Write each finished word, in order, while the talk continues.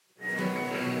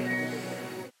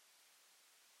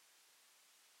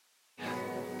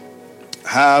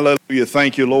Hallelujah.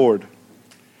 Thank you, Lord.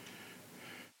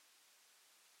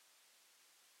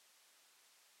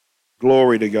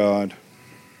 Glory to God.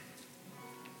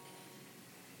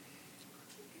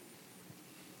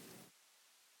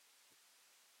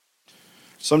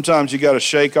 Sometimes you got to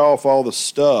shake off all the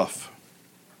stuff.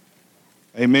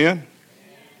 Amen?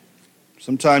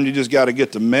 Sometimes you just got to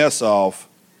get the mess off,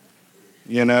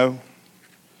 you know.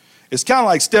 It's kind of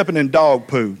like stepping in dog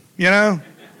poo, you know.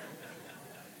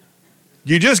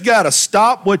 You just got to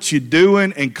stop what you're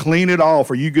doing and clean it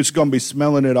off, or you're just going to be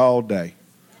smelling it all day.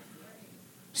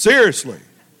 Seriously.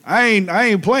 I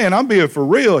ain't playing. I'm being for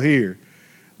real here.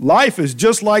 Life is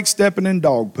just like stepping in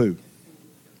dog poo.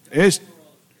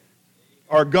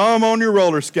 Or gum on your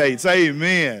roller skates.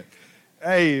 Amen.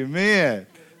 Amen.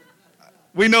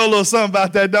 We know a little something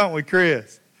about that, don't we,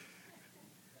 Chris?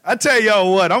 I tell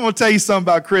y'all what, I'm going to tell you something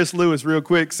about Chris Lewis real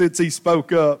quick since he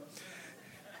spoke up.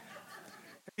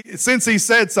 Since he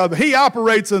said something, he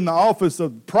operates in the office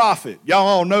of prophet. Y'all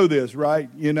all know this, right?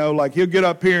 You know, like he'll get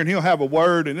up here and he'll have a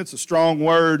word, and it's a strong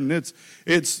word, and it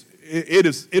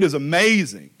is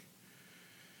amazing.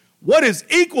 What is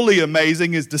equally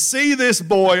amazing is to see this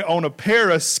boy on a pair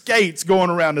of skates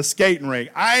going around the skating rink.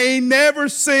 I ain't never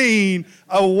seen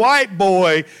a white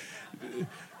boy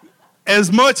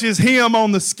as much as him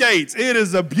on the skates. It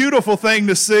is a beautiful thing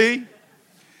to see.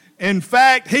 In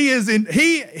fact, he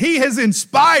has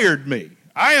inspired me.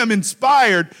 I am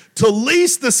inspired to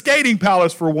lease the skating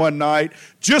palace for one night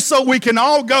just so we can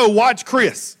all go watch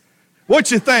Chris. What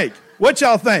you think? What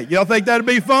y'all think? Y'all think that'd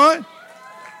be fun?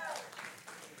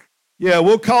 Yeah,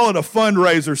 we'll call it a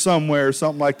fundraiser somewhere or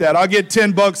something like that. I'll get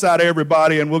 $10 out of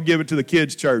everybody and we'll give it to the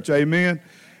kids' church. Amen?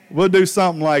 We'll do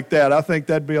something like that. I think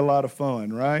that'd be a lot of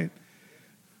fun, right?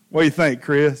 What do you think,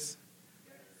 Chris?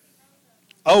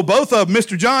 Oh, both of them.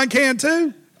 Mr. John can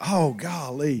too? Oh,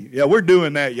 golly. Yeah, we're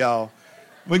doing that, y'all.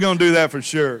 We're going to do that for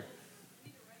sure.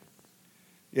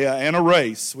 Yeah, and a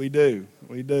race. We do.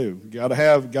 We do. Got to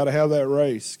have that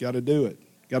race. Got to do it.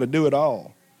 Got to do it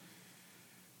all.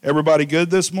 Everybody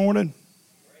good this morning?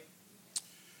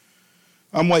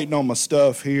 I'm waiting on my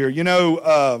stuff here. You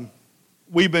know,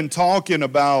 we've been talking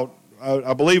about,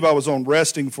 I believe I was on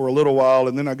resting for a little while,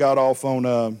 and then I got off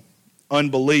on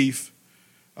unbelief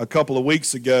a couple of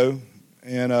weeks ago,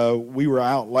 and we were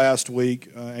out last week.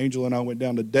 Angel and I went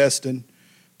down to Destin,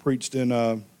 preached in,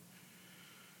 what's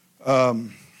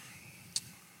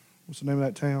the name of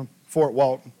that town? Fort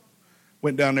Walton.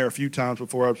 Went down there a few times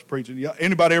before I was preaching. Yeah,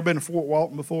 anybody ever been to Fort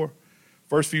Walton before?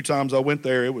 First few times I went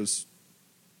there, it was,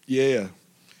 yeah.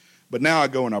 But now I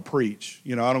go and I preach.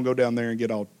 You know, I don't go down there and get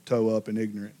all toe up and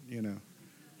ignorant, you know.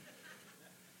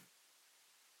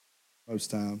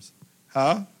 Most times.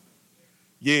 Huh?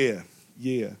 Yeah.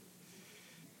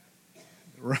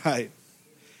 Right.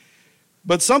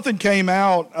 But something came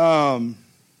out,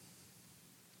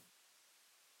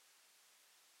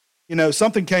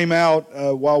 something came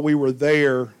out while we were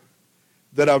there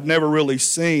that I've never really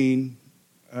seen,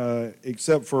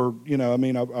 except for, you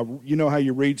know how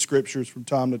you read scriptures from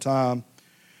time to time.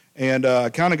 And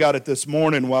I kind of got it this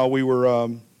morning while we were,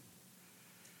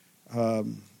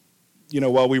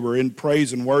 while we were in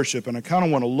praise and worship. And I kind of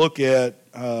want to look at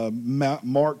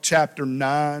Mark chapter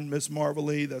 9, Miss Marvel.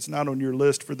 That's not on your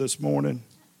list for this morning.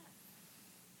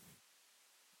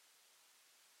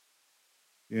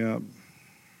 Yeah.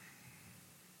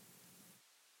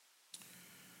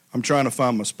 I'm trying to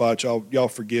find my spot. Y'all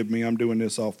forgive me. I'm doing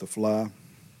this off the fly.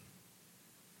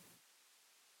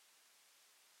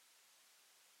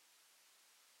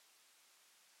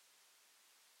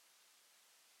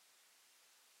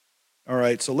 All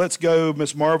right, so let's go,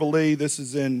 Miss Marvel Lee. This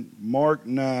is in Mark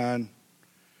 9,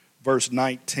 verse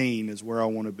 19 is where I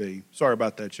want to be. Sorry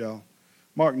about that, y'all.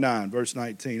 Mark 9, verse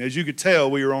 19. As you could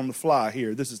tell, we are on the fly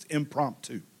here. This is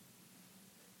impromptu.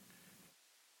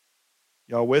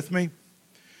 Y'all with me?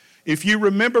 If you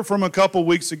remember from a couple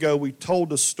weeks ago, we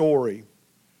told a story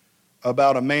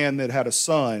about a man that had a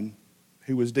son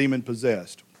who was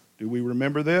demon-possessed. Do we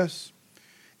remember this?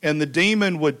 And the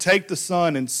demon would take the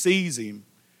son and seize him,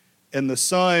 and the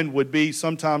son would be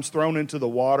sometimes thrown into the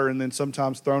water and then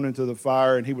sometimes thrown into the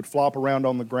fire, and he would flop around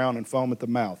on the ground and foam at the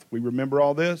mouth. We remember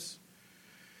all this?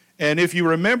 And if you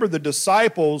remember, the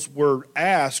disciples were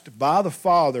asked by the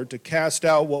Father to cast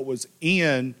out what was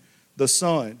in the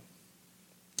son.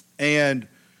 And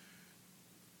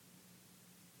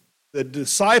the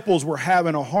disciples were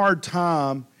having a hard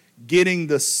time getting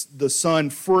the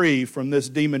son free from this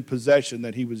demon possession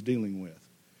that he was dealing with.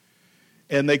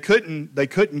 And they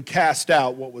couldn't cast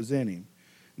out what was in him.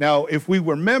 Now, if we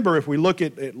look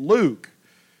at Luke,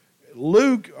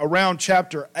 Luke, around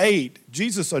chapter 8,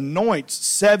 Jesus anoints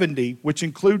 70, which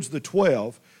includes the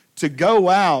 12, to go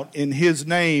out in his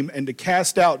name and to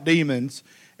cast out demons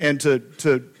and to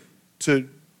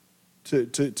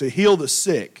heal the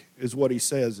sick, is what he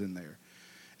says in there.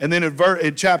 And then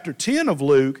in chapter 10 of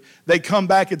Luke, they come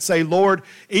back and say, Lord,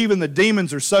 even the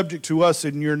demons are subject to us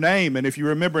in your name. And if you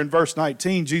remember in verse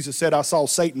 19, Jesus said, I saw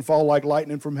Satan fall like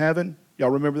lightning from heaven.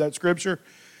 Y'all remember that scripture?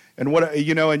 And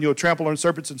and you'll trample on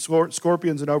serpents and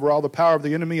scorpions and over all the power of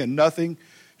the enemy, and nothing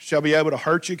shall be able to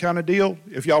hurt you, kind of deal.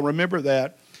 If y'all remember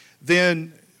that,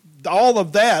 then all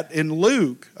of that in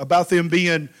Luke about them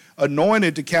being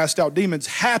anointed to cast out demons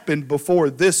happened before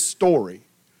this story.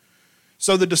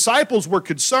 So the disciples were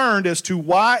concerned as to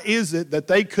why is it that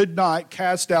they could not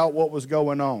cast out what was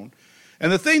going on.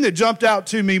 And the thing that jumped out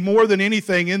to me more than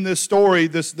anything in this story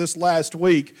this last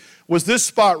week was this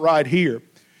spot right here.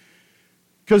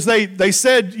 Because they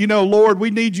said, Lord,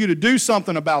 we need you to do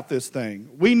something about this thing.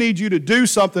 We need you to do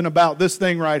something about this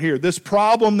thing right here. This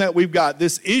problem that we've got,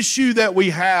 this issue that we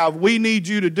have, we need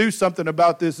you to do something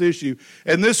about this issue.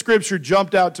 And this scripture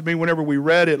jumped out to me whenever we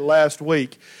read it last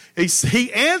week.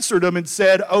 He answered them and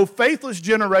said, O faithless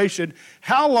generation,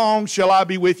 how long shall I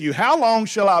be with you? How long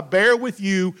shall I bear with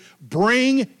you?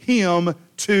 Bring him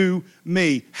to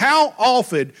me. How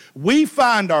often we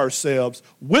find ourselves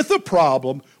with a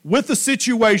problem, with a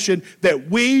situation that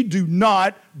we do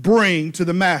not bring to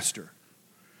the master.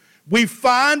 We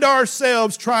find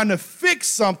ourselves trying to fix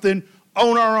something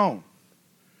on our own.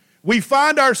 We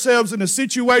find ourselves in a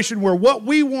situation where what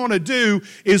we want to do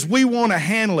is we want to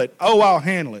handle it. Oh, I'll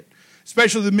handle it.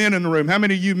 Especially the men in the room. How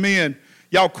many of you men,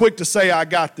 y'all quick to say, I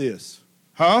got this?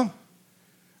 Huh?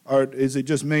 Or is it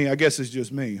just me? I guess it's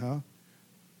just me, huh?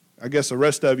 I guess the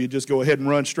rest of you just go ahead and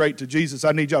run straight to Jesus.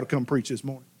 I need y'all to come preach this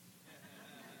morning.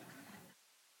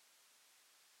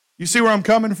 You see where I'm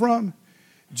coming from?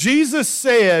 Jesus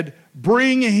said,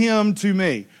 bring him to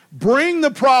me. Bring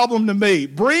the problem to me.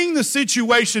 Bring the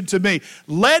situation to me.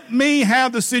 Let me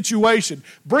have the situation.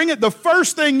 Bring it. The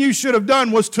first thing you should have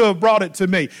done was to have brought it to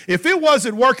me. If it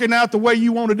wasn't working out the way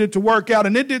you wanted it to work out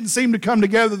and it didn't seem to come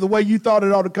together the way you thought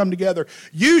it ought to come together,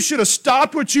 you should have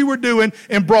stopped what you were doing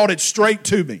and brought it straight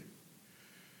to me.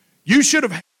 You should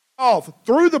have off,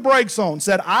 threw the brakes on,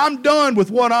 said, I'm done with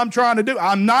what I'm trying to do.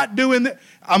 I'm not doing that.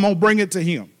 I'm going to bring it to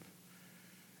him.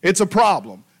 It's a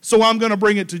problem. So I'm going to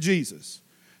bring it to Jesus.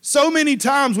 So many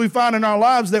times we find in our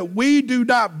lives that we do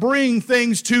not bring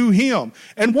things to him.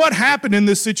 And what happened in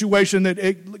this situation?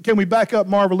 Can we back up,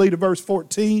 Marvel Lee, to verse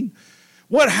 14?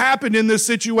 What happened in this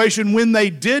situation when they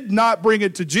did not bring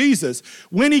it to Jesus?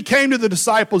 When he came to the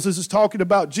disciples, this is talking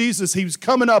about Jesus, he was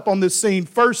coming up on this scene.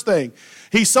 First thing,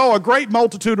 he saw a great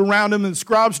multitude around him and the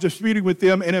scribes disputing with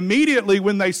them. And immediately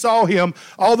when they saw him,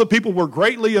 all the people were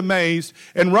greatly amazed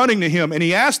and running to him. And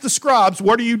he asked the scribes,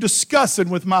 what are you discussing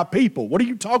with my people? What are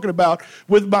you talking about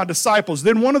with my disciples?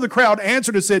 Then one of the crowd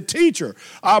answered and said, Teacher,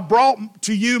 I brought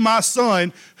to you my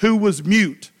son who was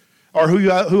mute. Or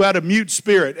who had a mute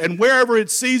spirit. And wherever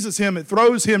it seizes him, it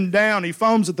throws him down. He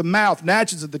foams at the mouth,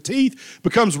 gnashes at the teeth,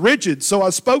 becomes rigid. So I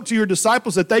spoke to your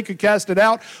disciples that they could cast it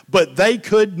out, but they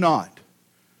could not.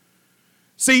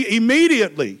 See,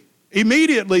 immediately,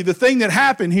 the thing that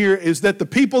happened here is that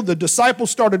the disciples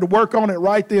started to work on it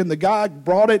right then. The guy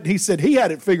brought it, and he said he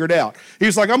had it figured out. He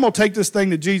was like, I'm going to take this thing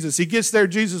to Jesus. He gets there,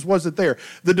 Jesus wasn't there.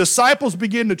 The disciples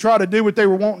begin to try to do what they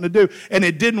were wanting to do, and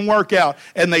it didn't work out,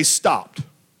 and they stopped.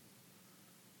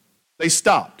 They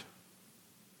stopped.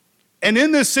 And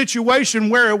in this situation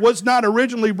where it was not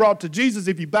originally brought to Jesus,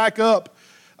 if you back up,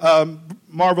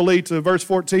 Marvel Lee, to verse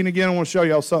 14 again, I want to show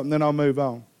y'all something, then I'll move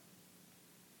on.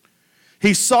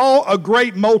 He saw a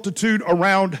great multitude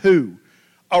around who?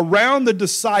 Around the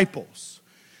disciples.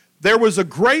 There was a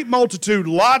great multitude,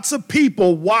 lots of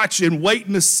people watching,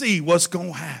 waiting to see what's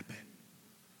going to happen.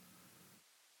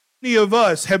 Many of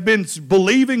us have been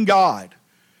believing God,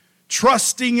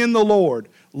 trusting in the Lord,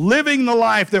 living the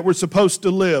life that we're supposed to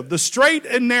live, the straight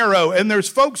and narrow, and there's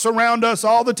folks around us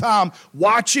all the time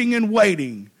watching and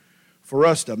waiting for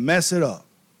us to mess it up.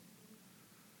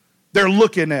 They're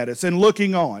looking at us and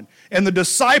looking on. And the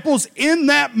disciples in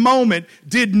that moment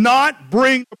did not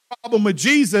bring the problem with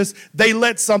Jesus. They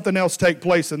let something else take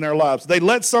place in their lives. They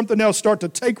let something else start to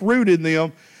take root in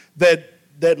them that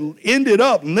ended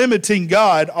up limiting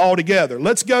God altogether.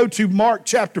 Let's go to Mark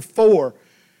chapter 4.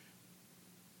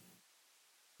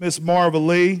 Miss Marva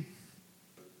Lee.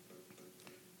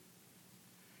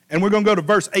 And we're going to go to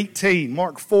verse 18,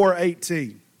 Mark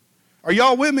 4:18. Are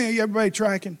y'all with me? Are everybody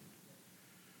tracking?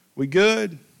 We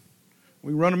good?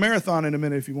 We run a marathon in a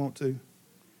minute if you want to.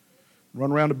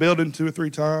 Run around the building 2 or 3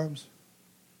 times.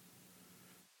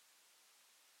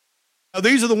 Now,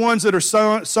 these are the ones that are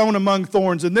sown among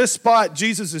thorns. In this spot,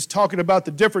 Jesus is talking about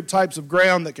the different types of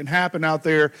ground that can happen out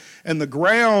there. And the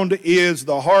ground is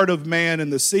the heart of man,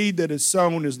 and the seed that is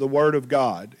sown is the word of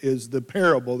God, is the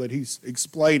parable that he's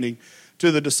explaining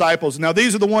to the disciples. Now,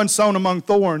 these are the ones sown among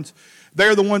thorns.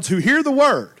 They're the ones who hear the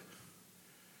word.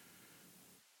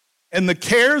 And the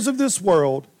cares of this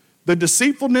world, the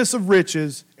deceitfulness of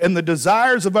riches, and the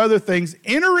desires of other things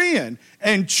enter in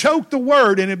and choke the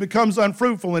word, and it becomes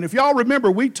unfruitful. And if y'all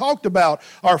remember, we talked about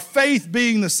our faith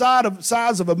being the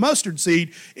size of a mustard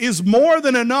seed is more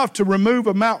than enough to remove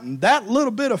a mountain. That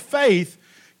little bit of faith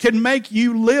can make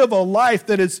you live a life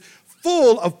that is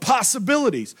full of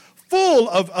possibilities, full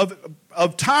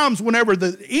of times whenever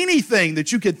anything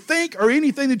that you could think or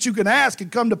anything that you can ask can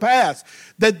come to pass.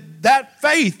 That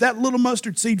faith, that little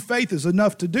mustard seed faith is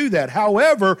enough to do that.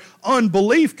 However,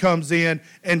 unbelief comes in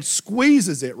and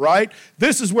squeezes it, right?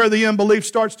 This is where the unbelief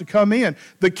starts to come in.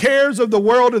 The cares of the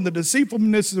world and the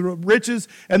deceitfulness of riches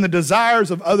and the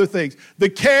desires of other things. The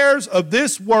cares of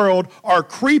this world are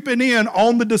creeping in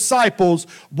on the disciples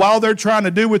while they're trying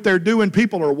to do what they're doing.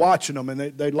 People are watching them, and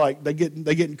they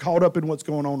getting caught up in what's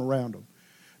going on around them.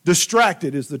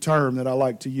 Distracted is the term that I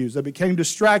like to use. They became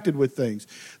distracted with things.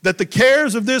 That the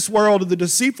cares of this world and the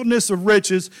deceitfulness of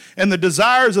riches and the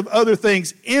desires of other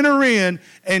things enter in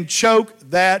and choke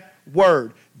that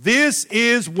word. This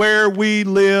is where we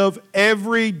live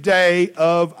every day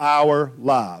of our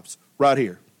lives. Right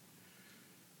here.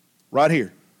 Right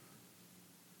here.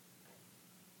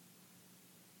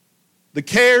 The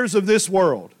cares of this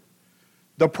world,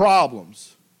 the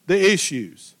problems, the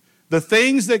issues, the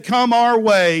things that come our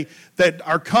way that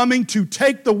are coming to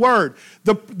take the word.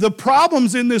 The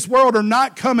problems in this world are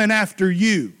not coming after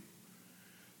you.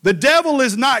 The devil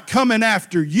is not coming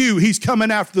after you. He's coming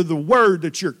after the word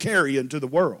that you're carrying to the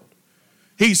world.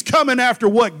 He's coming after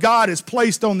what God has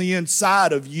placed on the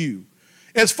inside of you.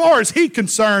 As far as he's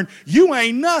concerned, you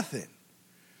ain't nothing.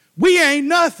 We ain't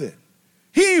nothing.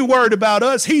 He ain't worried about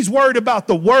us. He's worried about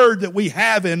the word that we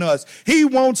have in us. He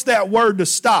wants that word to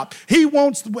stop. He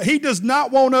does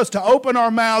not want us to open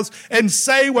our mouths and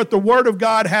say what the word of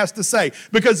God has to say.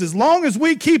 Because as long as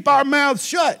we keep our mouths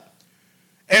shut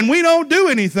and we don't do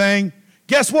anything,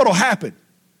 guess what will happen?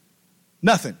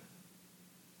 Nothing.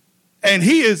 And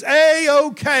he is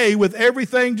A-okay with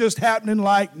everything just happening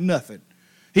like nothing.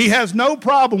 He has no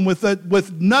problem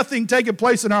with nothing taking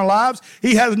place in our lives.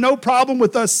 He has no problem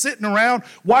with us sitting around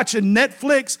watching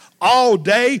Netflix all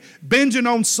day,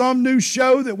 binging on some new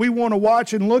show that we want to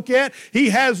watch and look at.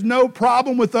 He has no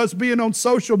problem with us being on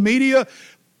social media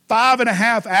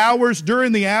 5.5 hours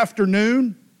during the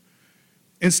afternoon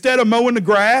instead of mowing the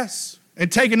grass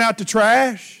and taking out the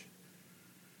trash.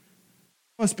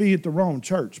 Must be at the wrong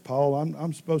church, Paul.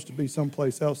 I'm supposed to be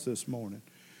someplace else this morning.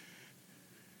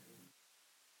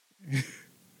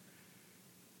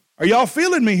 Are y'all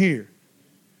feeling me here?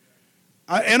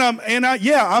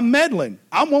 I'm meddling.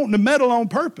 I'm wanting to meddle on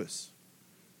purpose.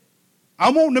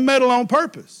 I'm wanting to meddle on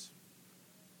purpose.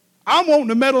 I'm wanting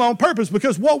to meddle on purpose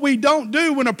because what we don't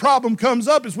do when a problem comes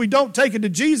up is we don't take it to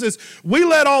Jesus. We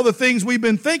let all the things we've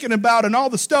been thinking about and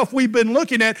all the stuff we've been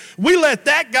looking at, we let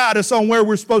that guide us on where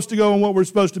we're supposed to go and what we're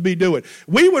supposed to be doing.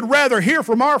 We would rather hear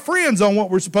from our friends on what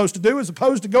we're supposed to do as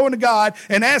opposed to going to God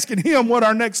and asking him what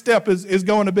our next step is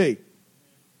going to be.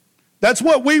 That's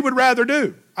what we would rather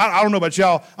do. I don't know about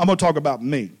y'all. I'm going to talk about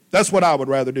me. That's what I would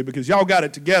rather do because y'all got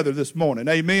it together this morning.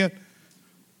 Amen.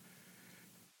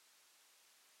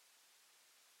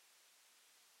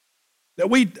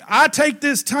 I take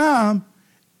this time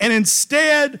and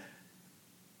instead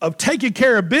of taking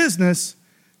care of business,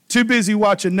 too busy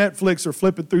watching Netflix or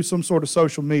flipping through some sort of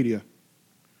social media.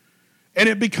 And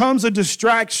it becomes a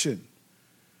distraction.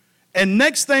 And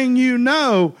next thing you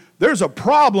know, there's a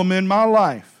problem in my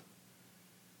life.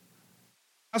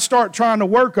 I start trying to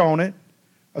work on it.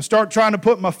 I start trying to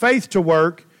put my faith to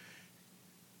work.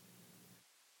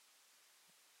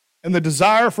 And the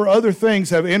desire for other things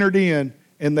have entered in.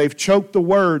 And they've choked the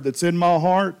word that's in my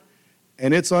heart,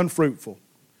 and it's unfruitful.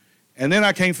 And then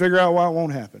I can't figure out why it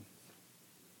won't happen.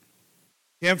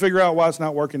 Can't figure out why it's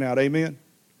not working out. Amen?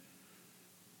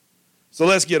 So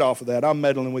let's get off of that. I'm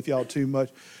meddling with y'all too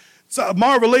much. So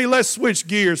Marva Lee, let's switch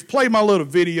gears. Play my little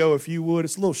video if you would.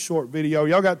 It's a little short video.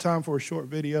 Y'all got time for a short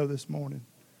video this morning?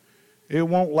 It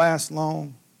won't last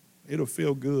long. It'll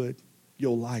feel good.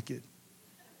 You'll like it.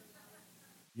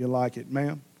 You like it,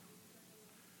 ma'am?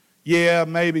 Yeah,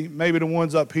 maybe the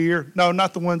ones up here. No,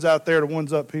 not the ones out there, the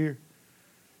ones up here.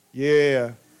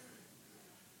 Yeah.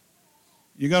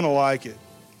 You're going to like it.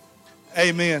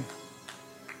 Amen.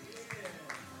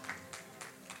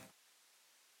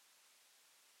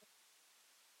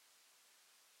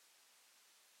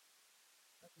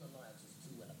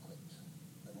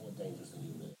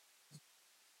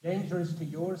 Dangerous to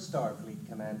your Starfleet,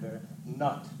 Commander,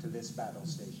 not to this battle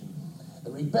station.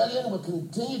 The rebellion will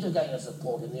continue to gain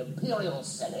support in the Imperial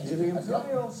Senate. The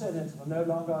Imperial Senate will no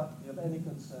longer be of any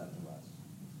concern to us.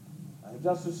 I have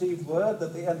just received word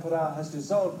that the Emperor has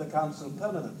dissolved the Council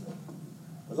permanently.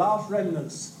 The last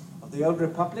remnants of the old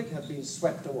Republic have been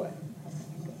swept away.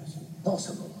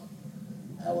 Possible.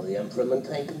 How will the Emperor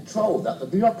maintain control without the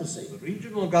bureaucracy? The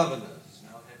regional governors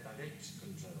now have direct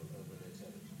control over their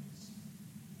territories.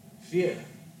 Fear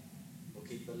will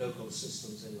keep the local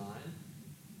systems in line.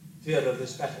 Fear of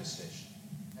this battle station.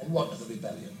 And what of the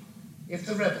rebellion? If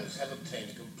the rebels have obtained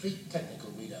a complete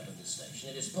technical readout of the station,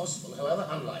 it is possible, however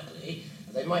unlikely,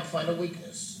 that they might find a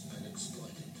weakness and exploit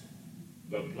it.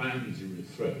 The plans you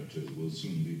refer to will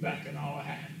soon be back in our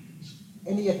hands.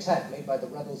 Any attack made by the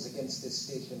rebels against this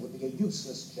station would be a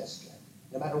useless gesture,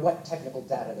 no matter what technical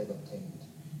data they've obtained.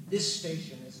 This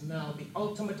station is now the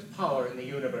ultimate power in the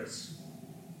universe.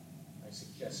 I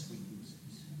suggest we use it.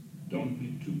 Don't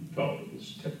be too proud of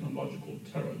this technological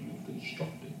terror you've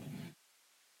constructed.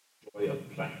 Destroy a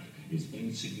planet is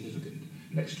insignificant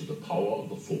next to the power of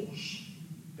the Force.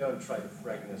 Don't try to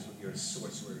frighten us with your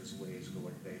sorcerer's ways,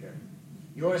 Lord Vader.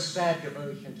 Your sad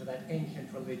devotion to that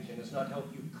ancient religion has not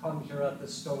helped you conjure up the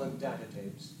stolen data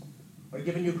tapes, or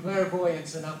given you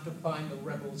clairvoyance enough to find the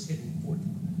rebels' hidden fort.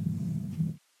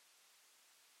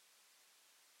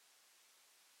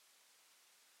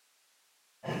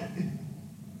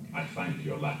 I find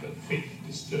your lack of faith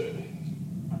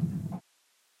disturbing.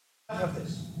 Have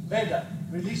this. Vader,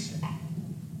 release him.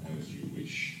 As you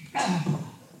wish.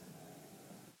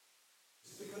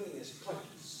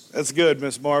 That's good,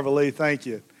 Miss Marvel. Thank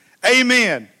you.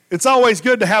 Amen. It's always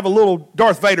good to have a little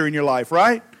Darth Vader in your life,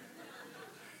 right?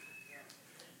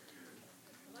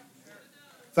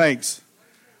 Thanks.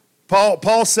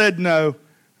 Paul said no.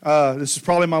 This is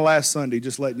probably my last Sunday,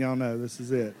 just letting y'all know. This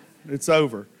is it. It's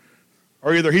over.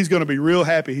 Or either he's going to be real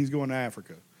happy he's going to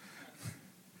Africa.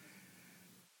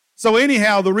 So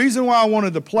anyhow, the reason why I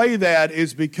wanted to play that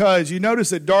is because you notice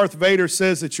that Darth Vader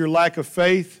says that your lack of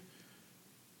faith,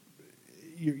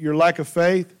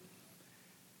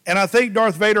 and I think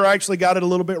Darth Vader actually got it a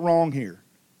little bit wrong here.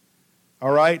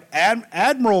 All right?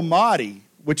 Admiral Motti,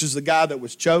 which is the guy that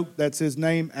was choked, that's his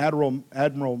name, Admiral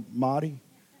Motti.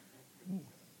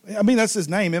 I mean, that's his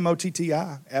name,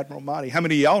 M-O-T-T-I, Admiral Motti. How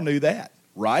many of y'all knew that,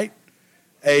 right?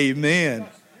 Amen.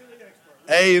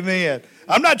 Amen.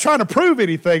 I'm not trying to prove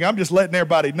anything. I'm just letting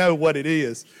everybody know what it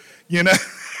is. You know?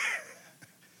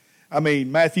 I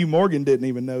mean, Matthew Morgan didn't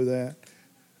even know that.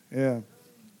 Yeah.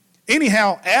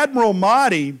 Anyhow, Admiral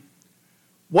Motti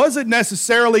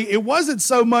it wasn't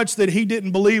so much that he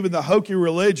didn't believe in the Hokie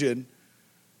religion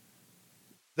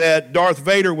that Darth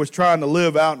Vader was trying to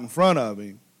live out in front of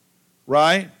him,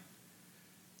 right?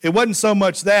 It wasn't so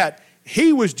much that.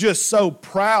 He was just so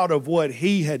proud of what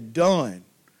he had done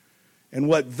and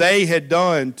what they had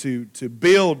done to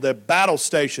build the battle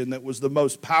station that was the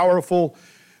most powerful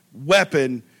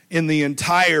weapon in the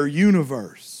entire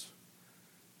universe.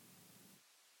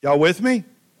 Y'all with me?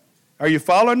 Are you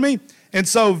following me? And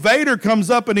so Vader comes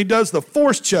up and he does the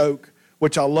force choke,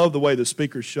 which I love the way the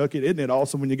speaker shook it. Isn't it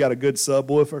awesome when you got a good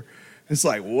subwoofer? It's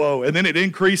like, whoa. And then it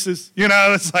increases. You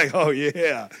know, it's like, oh,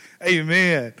 yeah.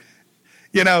 Amen.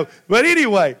 You know, but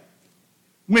anyway,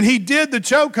 when he did the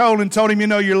chokehold and told him,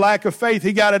 your lack of faith,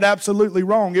 he got it absolutely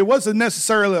wrong. It wasn't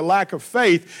necessarily a lack of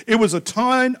faith. It was a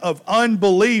ton of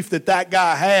unbelief that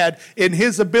guy had in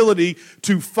his ability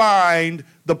to find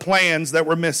the plans that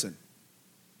were missing.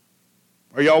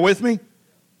 Are y'all with me?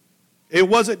 It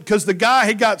wasn't because the guy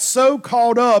had got so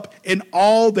caught up in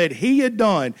all that he had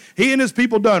done. He and his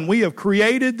people done. We have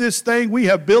created this thing. We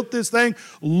have built this thing.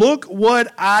 Look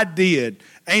what I did.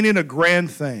 Ain't it a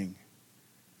grand thing?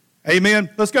 Amen.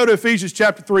 Let's go to Ephesians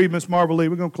chapter 3, Miss Marvel Lee.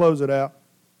 We're going to close it out.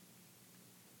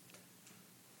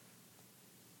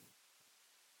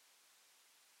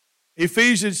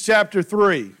 Ephesians chapter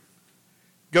 3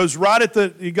 goes right at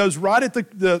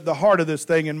the heart of this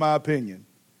thing, in my opinion.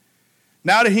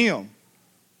 Now to him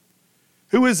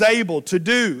who is able to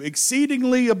do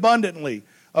exceedingly abundantly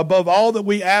above all that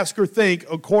we ask or think,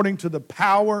 according to the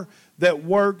power that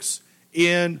works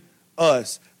in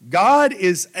us. God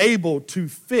is able to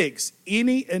fix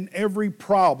any and every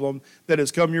problem that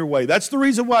has come your way. That's the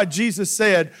reason why Jesus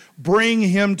said, bring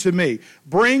him to me.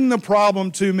 Bring the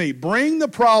problem to me. Bring the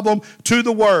problem to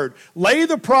the Word. Lay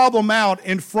the problem out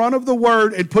in front of the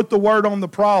Word and put the Word on the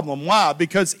problem. Why?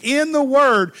 Because in the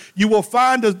Word you will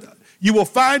find you will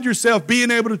find yourself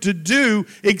being able to do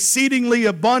exceedingly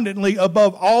abundantly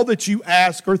above all that you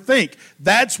ask or think.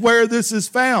 That's where this is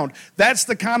found. That's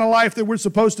the kind of life that we're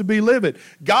supposed to be living.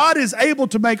 God is able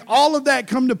to make all of that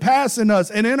come to pass in us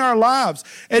and in our lives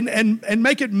and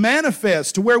make it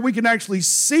manifest to where we can actually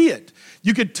see it.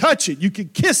 You can touch it. You can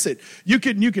kiss it. You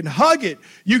can hug it.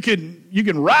 You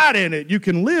can ride in it. You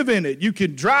can live in it. You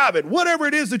can drive it. Whatever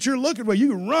it is that you're looking for, you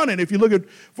can run it. If you're looking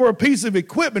for a piece of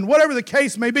equipment, whatever the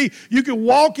case may be, you can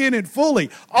walk in it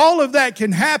fully. All of that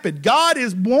can happen. God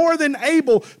is more than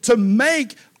able to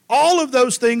make all of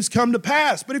those things come to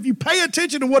pass. But if you pay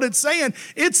attention to what it's saying,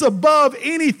 it's above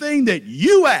anything that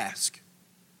you ask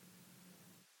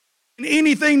and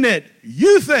anything that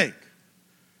you think.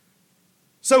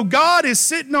 So God is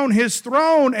sitting on his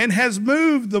throne and has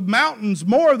moved the mountains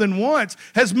more than once,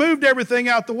 has moved everything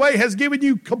out the way, has given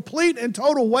you complete and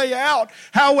total way out.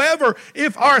 However,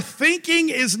 if our thinking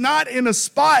is not in a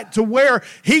spot to where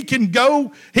he can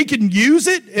go, he can use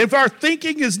it, if our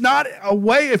thinking is not a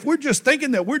way, if we're just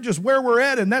thinking that we're just where we're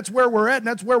at and that's where we're at and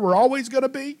that's where we're always going to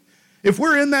be, if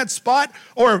we're in that spot,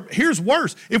 or here's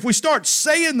worse, if we start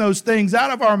saying those things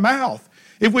out of our mouth,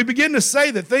 if we begin to say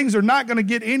that things are not going to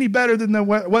get any better than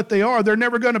what they are, they're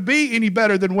never going to be any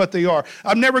better than what they are.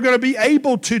 I'm never going to be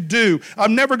able to do.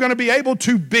 I'm never going to be able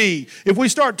to be. If we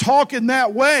start talking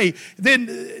that way, then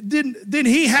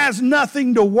he has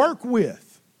nothing to work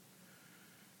with.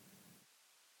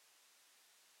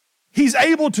 He's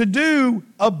able to do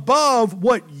above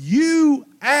what you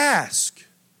ask,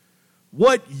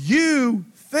 what you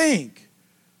think,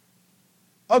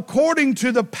 according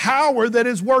to the power that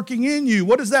is working in you.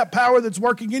 What is that power that's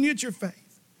working in you? It's your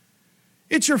faith.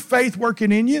 It's your faith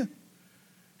working in you.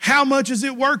 How much is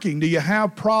it working? Do you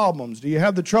have problems? Do you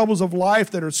have the troubles of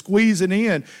life that are squeezing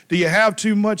in? Do you have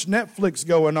too much Netflix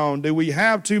going on? Do we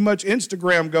have too much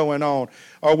Instagram going on?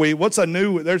 There's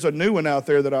a new one out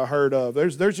there that I heard of.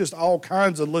 There's just all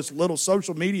kinds of little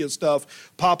social media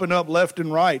stuff popping up left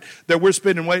and right that we're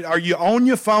spending weight. Are you on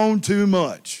your phone too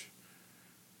much?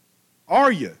 Are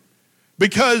you?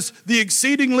 Because the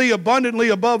exceedingly abundantly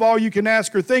above all you can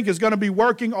ask or think is going to be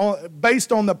working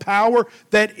based on the power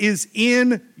that is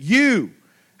in you.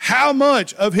 How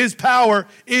much of his power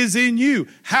is in you?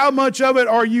 How much of it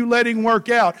are you letting work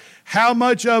out? How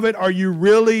much of it are you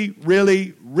really,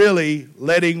 really, really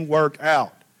letting work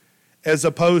out as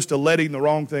opposed to letting the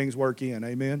wrong things work in?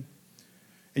 Amen?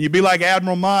 And you be like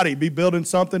Admiral Mahdi, be building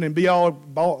something and be all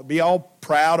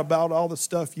proud about all the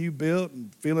stuff you built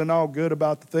and feeling all good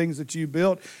about the things that you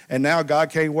built. And now God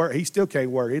can't work. He still can't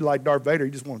work. He's like Darth Vader.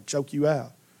 He just want to choke you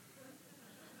out.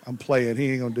 I'm playing.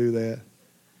 He ain't going to do that.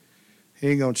 He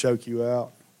ain't going to choke you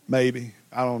out. Maybe.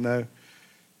 I don't know.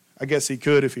 I guess he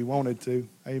could if he wanted to.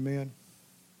 Amen.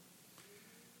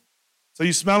 So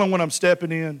you smelling when I'm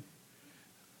stepping in?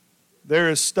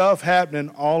 There is stuff happening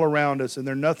all around us, and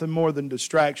they're nothing more than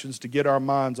distractions to get our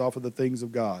minds off of the things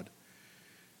of God.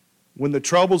 When the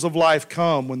troubles of life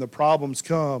come, when the problems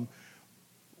come,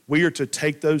 we are to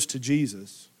take those to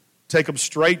Jesus. Take them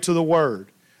straight to the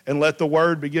Word, and let the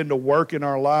Word begin to work in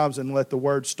our lives, and let the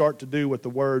Word start to do what the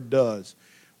Word does,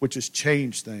 which is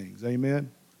change things.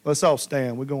 Amen? Let's all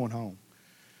stand. We're going home.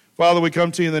 Father, we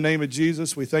come to you in the name of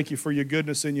Jesus. We thank you for your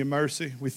goodness and your mercy.